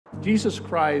Jesus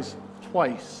cries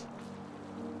twice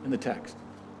in the text.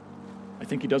 I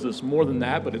think he does this more than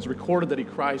that, but it's recorded that he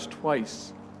cries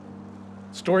twice.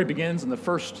 The story begins in the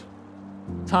first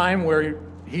time where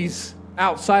he's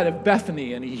outside of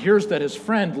Bethany and he hears that his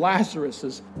friend Lazarus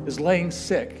is laying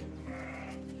sick.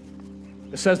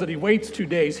 It says that he waits 2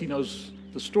 days. He knows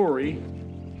the story.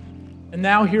 And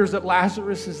now hears that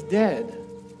Lazarus is dead.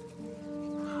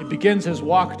 He begins his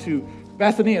walk to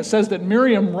Bethany. It says that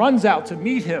Miriam runs out to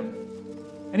meet him.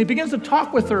 And he begins to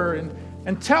talk with her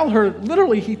and tell her,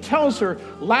 literally he tells her,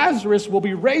 Lazarus will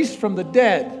be raised from the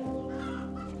dead.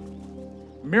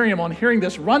 Miriam, on hearing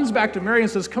this, runs back to Mary and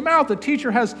says, come out, the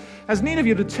teacher has need of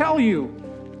you to tell you.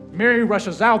 Mary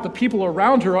rushes out. The people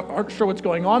around her aren't sure what's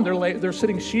going on. They're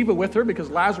sitting Shiva with her because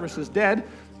Lazarus is dead,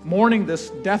 mourning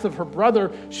this death of her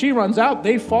brother. She runs out.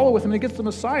 They follow with him. He gets the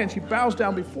Messiah, and she bows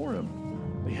down before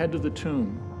him. They head to the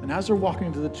tomb. And as they're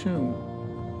walking to the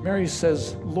tomb, Mary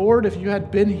says, Lord, if you had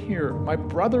been here, my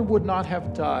brother would not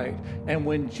have died. And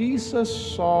when Jesus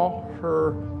saw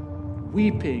her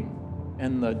weeping,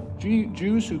 and the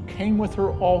Jews who came with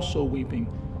her also weeping,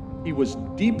 he was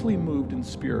deeply moved in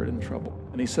spirit and troubled.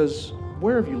 And he says,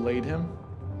 where have you laid him?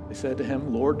 They said to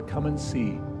him, Lord, come and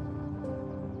see.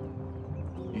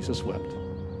 Jesus wept.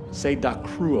 Say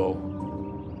dakruo.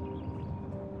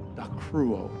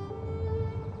 Dakruo.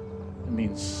 It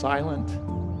means silent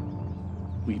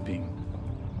weeping.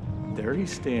 There he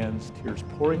stands, tears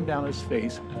pouring down his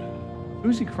face.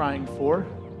 Who's he crying for?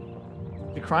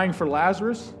 Is he crying for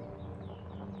Lazarus?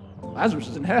 Lazarus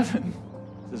is in heaven.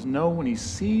 He says, no, when he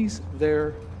sees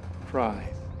their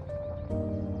cries,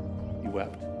 he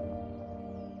wept.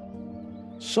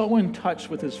 So in touch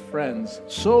with his friends,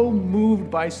 so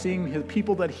moved by seeing his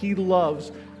people that he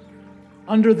loves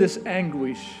under this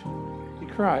anguish, he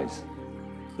cries.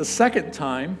 The second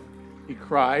time he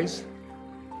cries,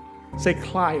 say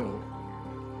klaio.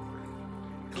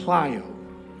 Klaio.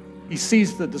 He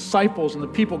sees the disciples and the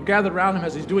people gathered around him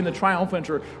as he's doing the triumphal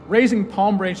entry, raising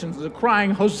palm branches and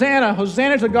crying, Hosanna,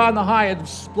 Hosanna to God in the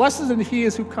highest. Blessed is he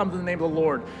who comes in the name of the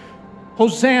Lord.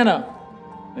 Hosanna.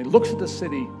 And he looks at the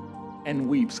city and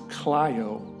weeps,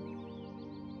 klaio,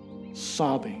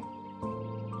 sobbing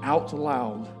out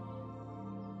loud.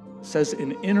 It says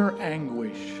in inner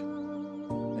anguish,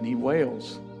 and he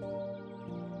wails.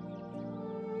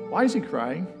 Why is he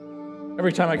crying?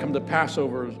 Every time I come to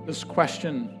Passover, this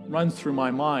question runs through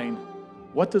my mind.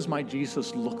 What does my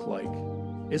Jesus look like?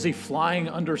 Is he flying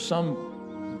under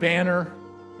some banner?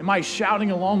 Am I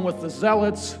shouting along with the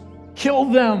zealots? Kill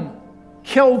them!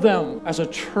 Kill them! As a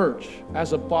church,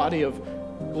 as a body of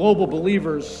global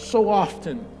believers, so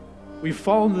often we've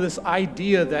fallen into this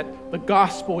idea that the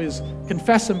gospel is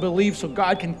confess and believe so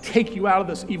God can take you out of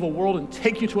this evil world and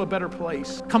take you to a better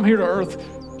place. Come here to earth,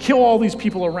 kill all these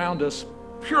people around us,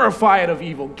 purify it of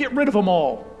evil, get rid of them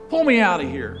all, pull me out of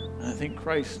here. And I think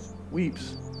Christ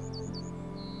weeps.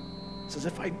 He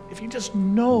says, if you just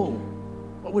know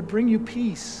what would bring you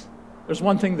peace. There's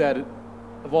one thing that,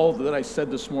 of all that I said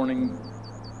this morning,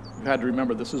 you had to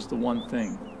remember, this is the one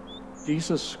thing.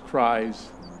 Jesus cries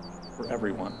for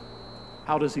everyone.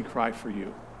 How does he cry for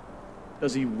you?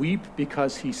 Does he weep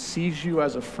because he sees you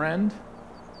as a friend,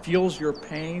 feels your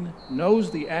pain, knows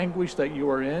the anguish that you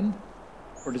are in?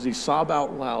 Or does he sob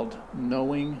out loud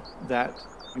knowing that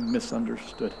you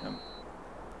misunderstood him?